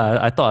 Yeah,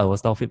 I thought I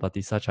was Taufik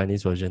Batisa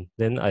Chinese version.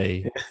 Then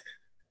I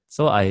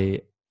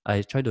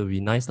try to be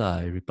nice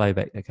I reply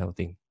back, that kind of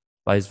thing.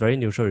 But it's very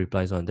neutral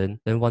replies on. Then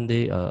one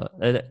day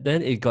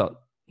then it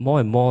got more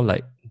and more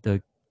like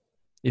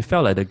it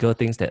felt like the girl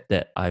thinks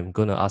that I'm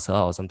gonna ask her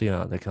out or something,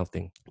 that kind of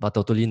thing. But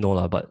totally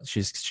no but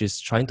she's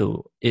trying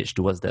to edge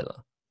towards that.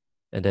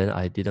 And then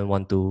I didn't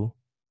want to.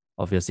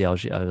 Obviously, I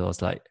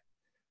was like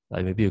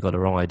maybe you got the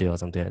wrong idea or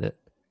something like that.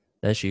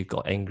 Then she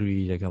got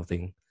angry, that kind of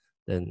thing.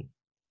 Then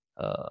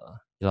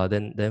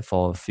then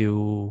for a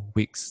few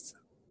weeks,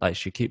 like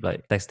she keep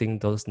like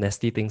texting those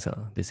nasty things,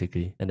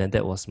 basically. And then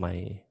that was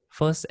my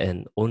first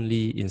and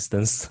only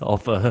instance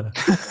of a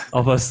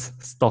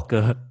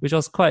stalker, which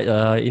was quite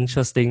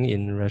interesting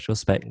in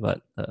retrospect,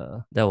 but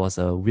that was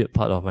a weird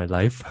part of my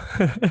life.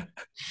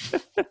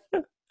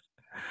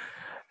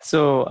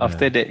 So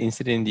after that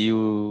incident,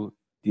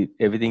 did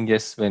everything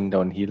just went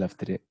downhill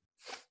after that?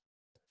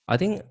 I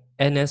think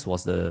NS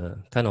was the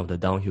kind of the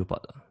downhill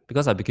part,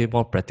 because I became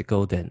more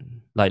practical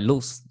than like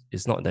looks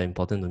is not that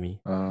important to me.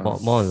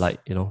 More like,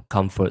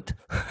 comfort.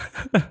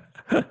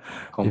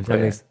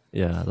 Comfort.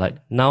 Yeah, like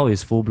now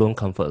is full blown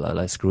comfort,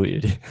 like screw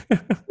it.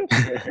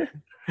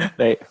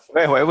 Like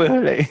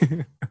whatever, like.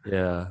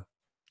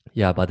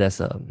 Yeah, but that's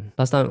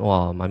last time.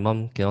 Wow, my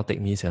mom cannot take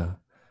me.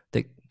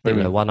 Take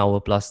like 1 hour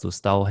plus to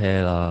style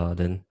hair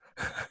then.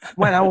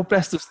 1 hour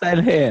plus to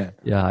style hair.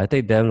 Yeah, I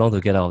take damn long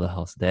to get out of the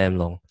house. Damn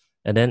long.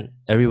 And then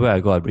everywhere I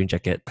go, I bring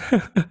jacket.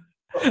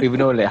 Even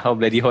though like how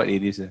bloody hot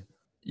it is.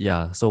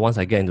 yeah, so once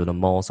I get into the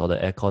malls or the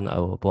aircon, I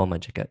will put on my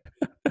jacket.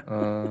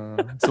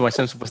 So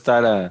macam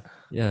superstar lah.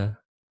 Yeah.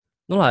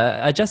 No,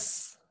 I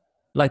just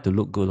like to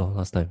look good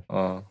last time.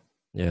 Oh.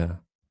 Yeah.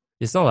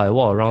 It's not like I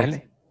walk I around.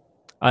 like.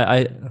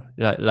 I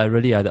like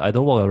really I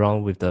don't walk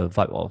around with the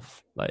vibe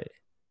of like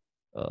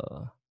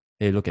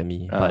hey, look at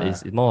me. But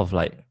it's more of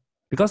like,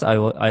 because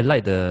I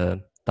like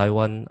the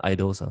Taiwan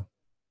idols.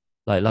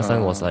 Like last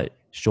time was like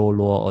show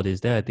law all this.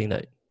 Then I think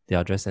that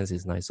their dress sense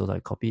is nice, so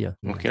like copy.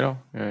 Okay lor.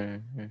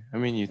 I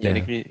mean, you Yeah.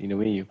 technically, in a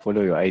way, you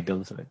follow your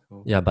idols. Right?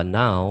 So. Yeah, but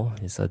now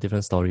it's a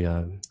different story.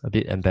 I'm a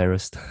bit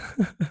embarrassed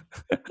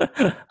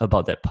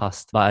about that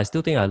past. But I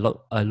still think I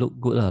look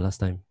good last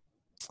time.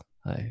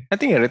 I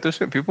think in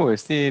retrospect, people will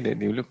say that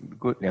they look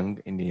good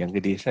in the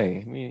younger days,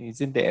 right? I mean,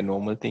 isn't that a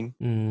normal thing?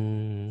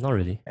 Not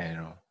really. I don't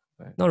know.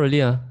 But Not really.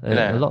 A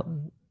lot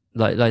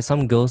like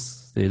some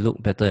girls, they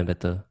look better and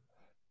better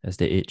as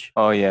they age.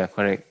 Oh yeah,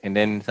 correct. And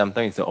then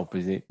sometimes it's the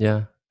opposite.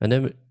 Yeah. And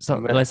then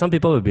some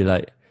people will be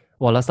like,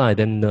 well, last time I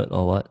damn nerd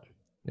or what.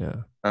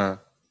 Yeah.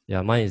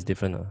 Yeah, mine is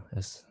different.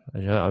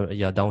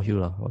 Yeah,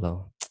 downhill.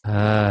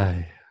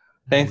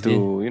 Thanks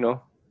to, you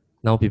know.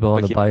 Now people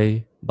want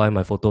to buy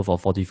my photo for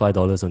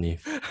 $45 only.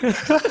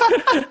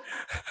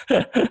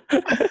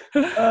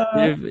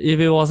 If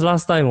it was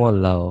last time,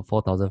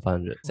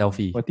 4,500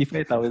 selfie.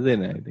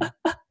 45,000, I think.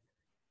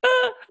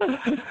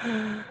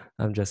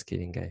 I'm just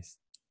kidding, guys.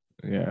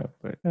 Yeah,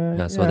 but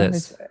so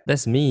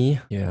that's me.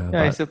 Yeah,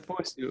 I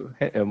suppose you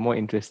had a more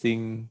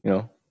interesting,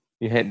 you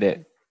had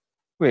that.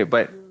 Wait,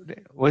 but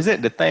was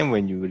it the time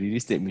when you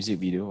released that music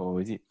video, or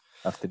was it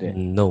after that?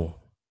 No,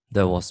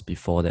 that was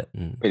before that.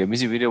 Wait, the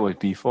music video was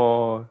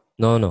before?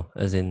 No,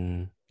 as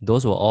in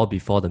those were all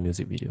before the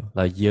music video,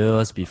 like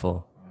years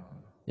before.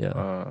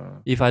 Yeah.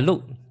 If I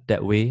look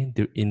that way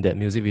in that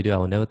music video, I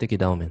will never take it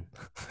down, man.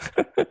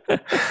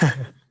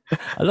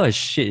 I look like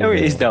shit.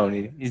 It's down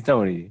already. It's down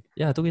already.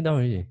 Yeah, I took it down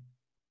already.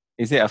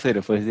 Is it after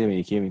the first day when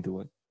you came into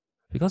work?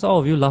 Because all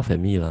of you laugh at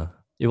me.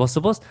 It was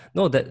supposed...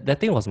 No, that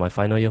thing was my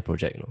final year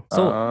project.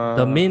 So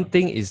the main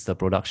thing is the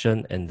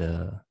production and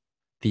the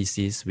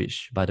thesis,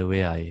 which, by the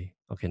way, I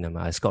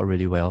scored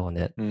really well on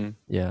that.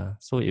 Yeah,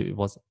 so it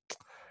was...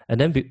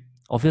 And then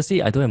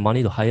obviously I don't have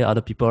money to hire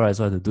other people, right?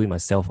 So I have to do it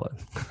myself.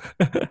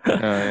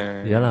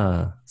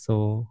 Yeah.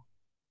 So,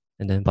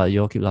 and then, but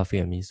you all keep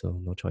laughing at me, so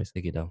no choice,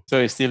 take it down. So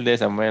it's still there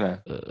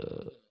somewhere,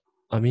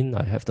 I mean,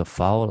 I have the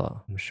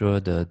file, I'm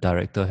sure the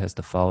director has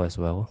the file as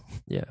well.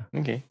 Yeah.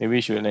 Okay, maybe we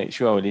should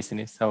show our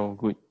listeners how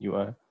good you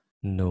are.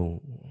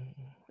 No,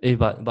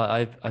 but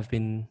I've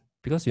been,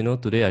 because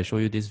today I show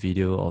you this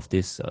video of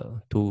these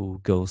two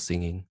girls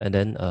singing, and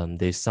then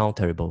they sound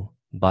terrible,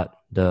 but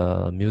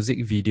the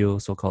music video,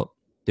 so-called,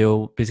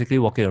 they'll basically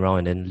walking around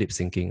and then lip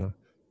syncing,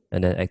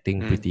 and then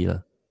acting pretty,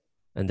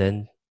 and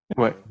then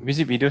what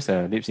music videos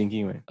are lip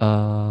syncing, right?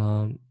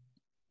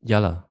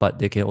 Yeah, but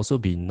they can also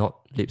be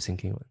not lip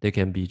syncing. They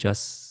can be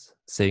just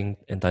saying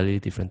entirely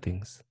different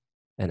things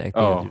and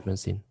acting a different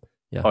scene.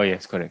 Yeah. Oh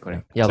yes, correct.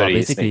 Yeah, sorry,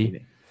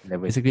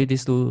 but basically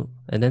these two,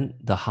 and then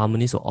the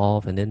harmonies were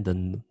off, and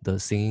then the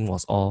singing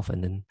was off,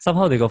 and then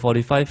somehow they got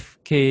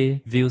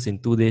 45K views in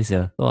 2 days.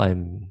 Yeah, so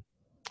I'm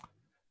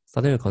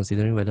starting to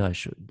considering whether I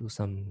should do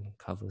some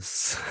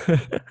covers.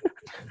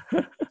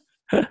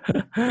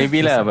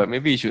 Maybe but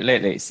maybe you should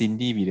let like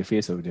Cindy be the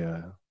face of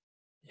the.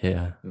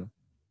 Yeah.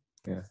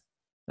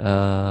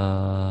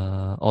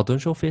 Or don't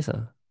show face.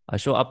 I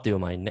show up till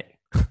my neck.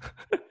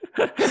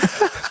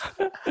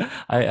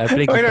 I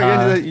play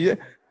guitar. You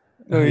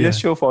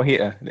just show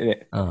forehead.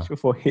 Like that. Show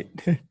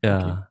forehead. Yeah.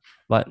 Okay.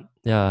 But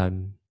yeah,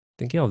 I'm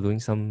thinking of doing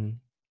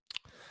some,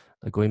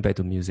 going back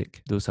to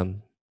music, do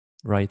some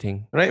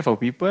writing. Right, for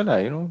people,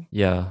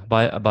 Yeah,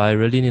 but I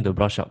really need to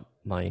brush up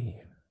my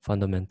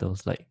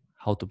fundamentals, like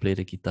how to play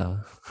the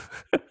guitar.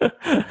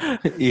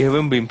 You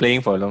haven't been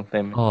playing for a long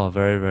time. Oh,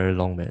 very, very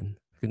long, man.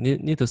 You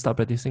need to start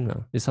practicing.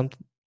 It's something,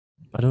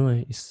 I don't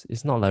know,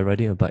 it's not like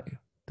riding a bike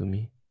to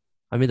me.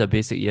 I mean, the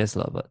basic, yes,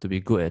 but to be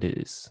good at it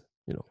is,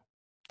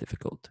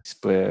 difficult. It's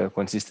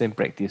consistent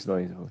practice,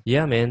 though.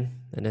 Yeah, man.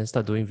 And then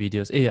start doing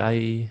videos.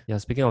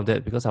 Speaking of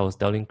that, because I was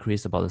telling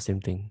Chris about the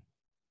same thing.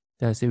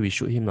 Then I say we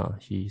shoot him.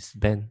 He's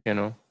banned.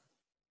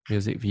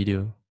 Music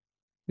video.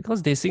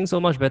 Because they sing so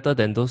much better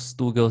than those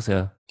two girls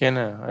here.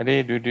 Are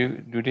they,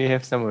 do they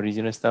have some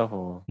original stuff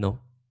or? No,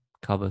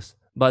 covers.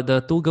 But the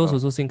two girls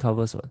also sing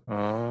covers.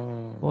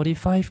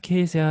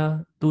 45K, yeah.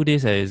 2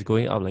 days is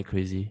going up like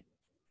crazy.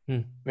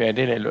 Wait,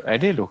 are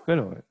they local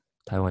or?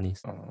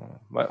 Taiwanese.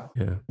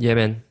 Yeah,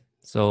 man.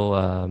 So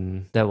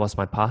that was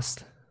my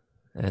past.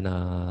 And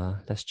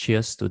let's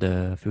cheers to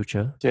the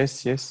future.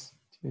 Yes.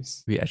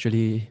 We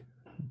actually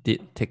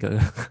did take a...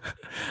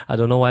 I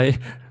don't know why...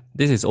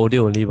 This is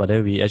audio only, but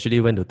then we actually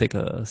went to take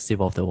a sip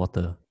of the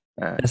water.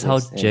 That's how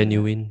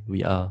genuine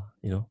we are,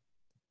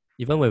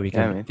 Even when we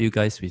can you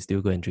guys, we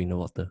still go and drink the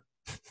water.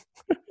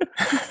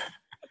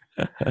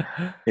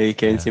 You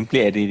can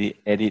simply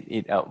edit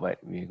it out, but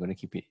we're going to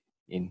keep it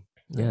in.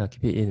 Yeah,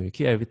 keep it in. We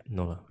keep everything...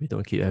 No, we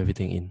don't keep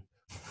everything in.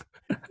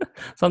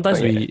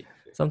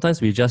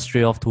 Sometimes we just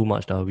stray off too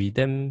much. We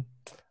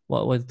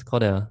what call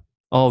that?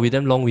 Oh, we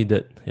damn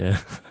long-winded. Yeah.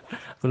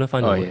 Couldn't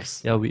find the word.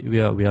 Yes. Yeah, we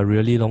are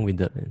really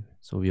long-winded, man.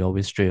 So we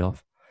always stray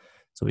off.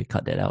 So we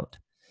cut that out.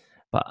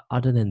 But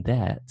other than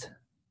that,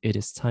 it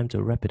is time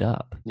to wrap it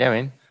up. Yeah,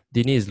 man.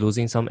 Dini is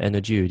losing some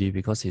energy already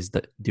because his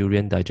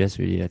durian digest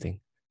already, I think.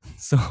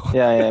 So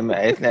yeah,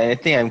 I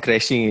think I'm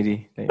crashing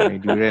already. Like my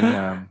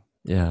durian.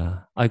 Yeah,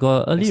 I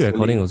got early slowly.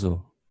 recording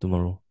also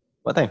tomorrow.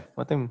 What time?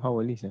 What time? How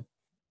early, sir?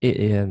 8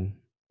 a.m.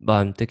 But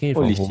I'm taking it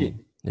Holy from shit.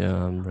 home. Yeah,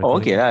 I'm Oh,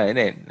 recording. okay lah. And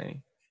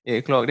then 8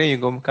 o'clock. Then you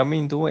go come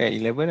into work at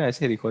 11. I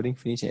say recording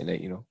finish at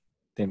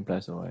 10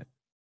 plus or what.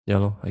 Yeah,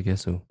 no, I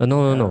guess so.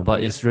 No.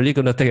 But Yeah. it's really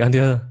gonna take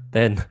until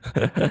 10.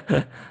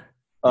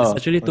 It's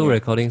actually two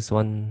okay. recordings.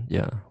 One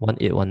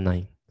 8, 1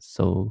 9.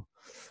 So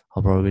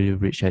I'll probably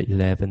reach at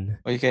 11.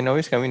 Or you can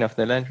always come in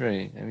after lunch,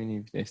 right? I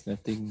mean, if there's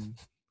nothing.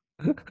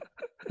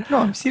 No,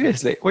 I'm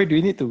serious. Like, why do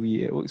you need to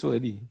be at work so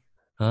early?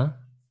 Huh?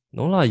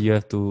 No lah, you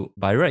have to.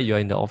 By right, you're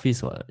in the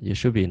office. What? You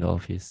should be in the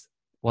office.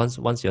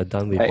 Once you're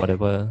done with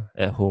whatever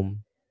at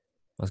home,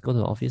 must go to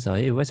the office.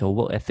 Hey, where's your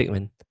work ethic,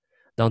 man?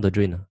 Down the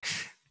drain.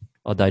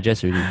 Or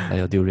digest really, like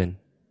your durian.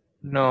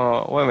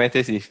 No, what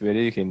matters is whether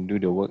you can do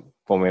the work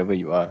from wherever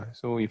you are.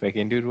 So if I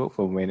can do the work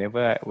from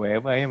wherever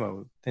I am, I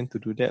will tend to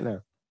do that lah.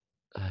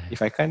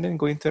 If I can't, then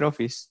go into the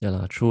office. Yeah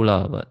lah, true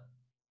lah, but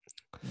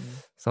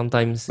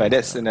sometimes. But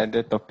that's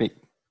another topic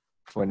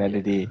for another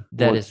day.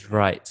 That is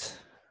right.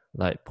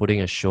 Like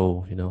putting a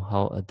show,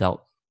 how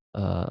adult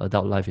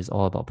life is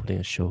all about putting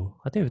a show.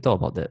 I think we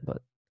thought about that,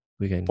 but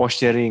we can.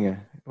 Posturing.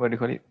 What do you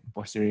call it?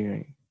 Posturing,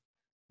 right?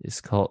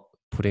 It's called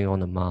putting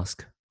on a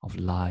mask of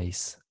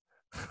lies.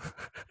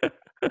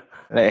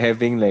 Like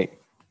having like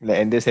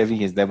Anders having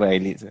his double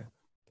eyelids.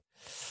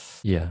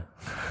 Yeah.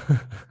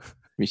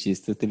 Which is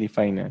totally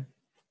fine.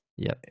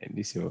 Yep. At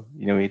least you're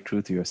in a way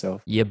true to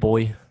yourself. Yeah,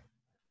 boy.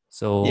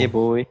 So yeah,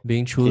 boy.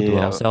 Being true to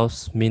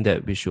ourselves mean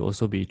that we should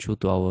also be true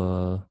to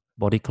our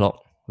body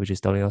clock, which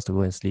is telling us to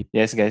go and sleep.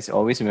 Yes, guys,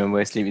 always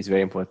remember sleep is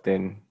very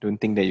important. Don't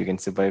think that you can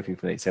survive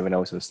with like 7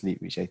 hours of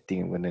sleep, which I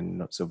think I'm gonna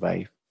not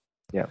survive.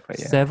 Yeah, but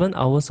yeah. 7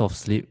 hours of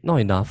sleep, not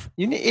enough.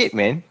 You need 8,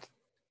 man.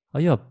 Are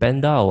you a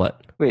panda or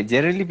what? Wait,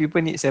 generally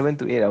people need 7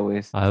 to 8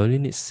 hours. I only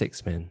need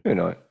 6, man. You're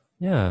not.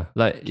 Yeah,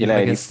 like if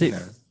I can sleep,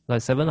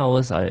 like 7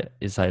 hours,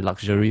 it's like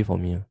luxury for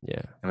me.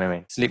 Yeah.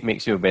 Man. Sleep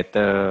makes you a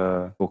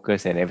better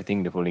focus and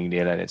everything the following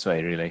day. That's what I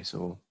realized.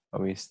 So I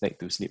always like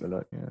to sleep a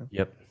lot. Yeah.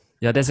 Yep.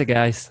 Yeah, that's it,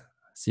 guys.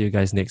 See you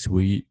guys next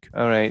week.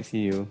 All right, see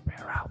you.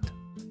 We're out.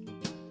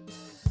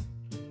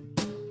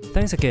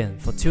 Thanks again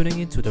for tuning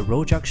in to The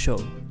Rojak Show.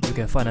 You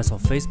can find us on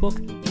Facebook,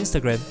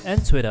 Instagram,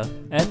 and Twitter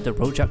at The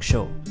Rojak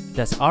Show.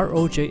 That's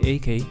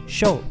ROJAK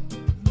Show.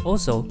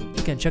 Also,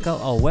 you can check out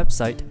our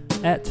website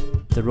at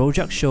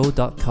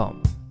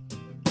therojakshow.com.